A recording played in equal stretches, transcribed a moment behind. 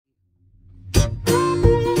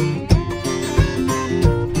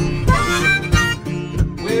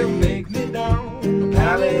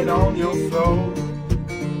your floor.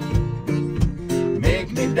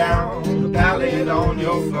 Make me down the pallet on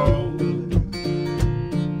your floor.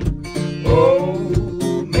 Oh,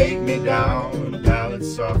 make me down the pallet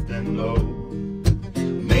soft and low.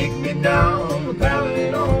 Make me down the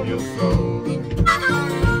pallet on your floor.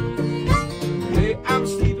 Hey, I'm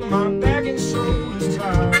sleeping, my back and shoulders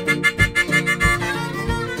tired.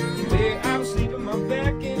 Hey, I'm sleeping, my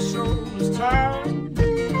back and shoulders tired.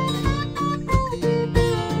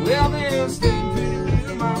 Well, then sleep pretty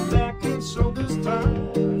good, my back and shoulders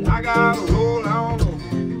tired. I gotta roll on,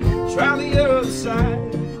 try the other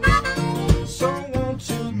side. So won't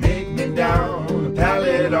you make me down the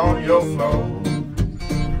pallet on your floor?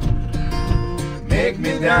 Make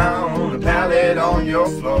me down the pallet on your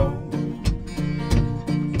floor.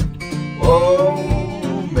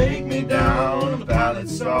 Oh, make me down the pallet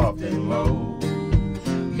soft and low.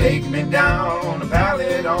 Make me down the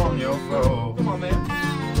pallet on your floor. Come on, man.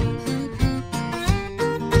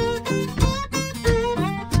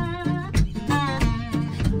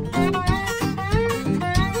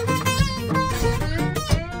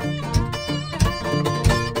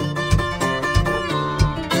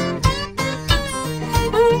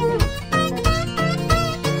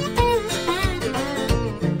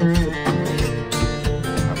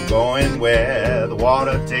 Going where the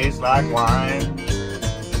water tastes like wine.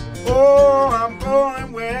 Oh, I'm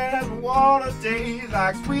going where the water tastes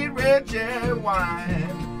like sweet red cherry wine.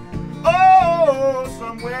 Oh,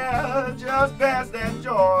 somewhere just past that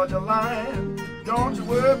Georgia line. Don't you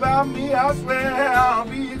worry about me, I swear I'll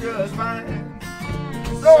be just fine.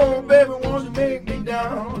 So, baby, won't you make me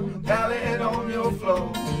down, pallet on your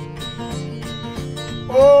floor?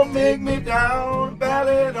 Oh, make me down,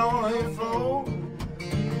 pallet on your floor.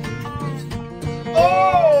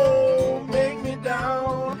 Oh, make me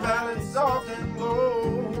down, pallet soft and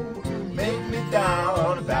low. Make me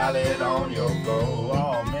down, pallet on your floor.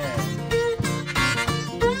 Oh, man.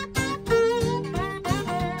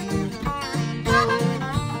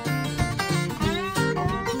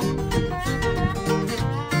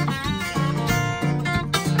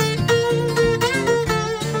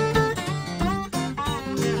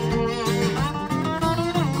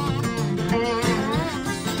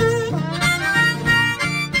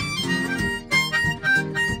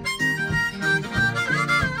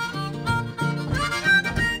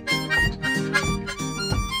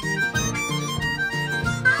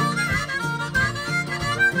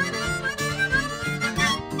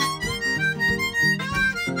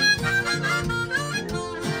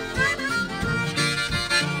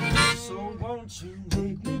 You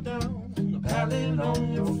make me down the pallet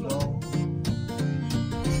on your floor.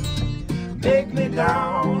 Make me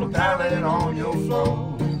down the pallet on your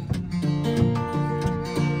floor.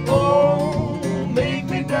 Oh, make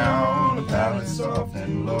me down the pallet soft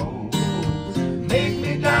and low. Make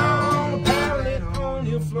me down the pallet on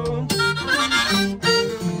your floor.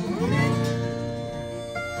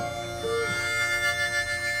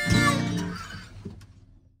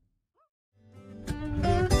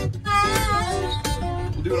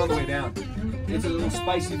 Do it on the way down. It's a little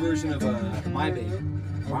spicy version of My Baby.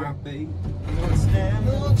 My Baby.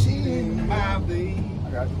 Stand my baby.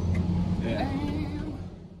 Yeah.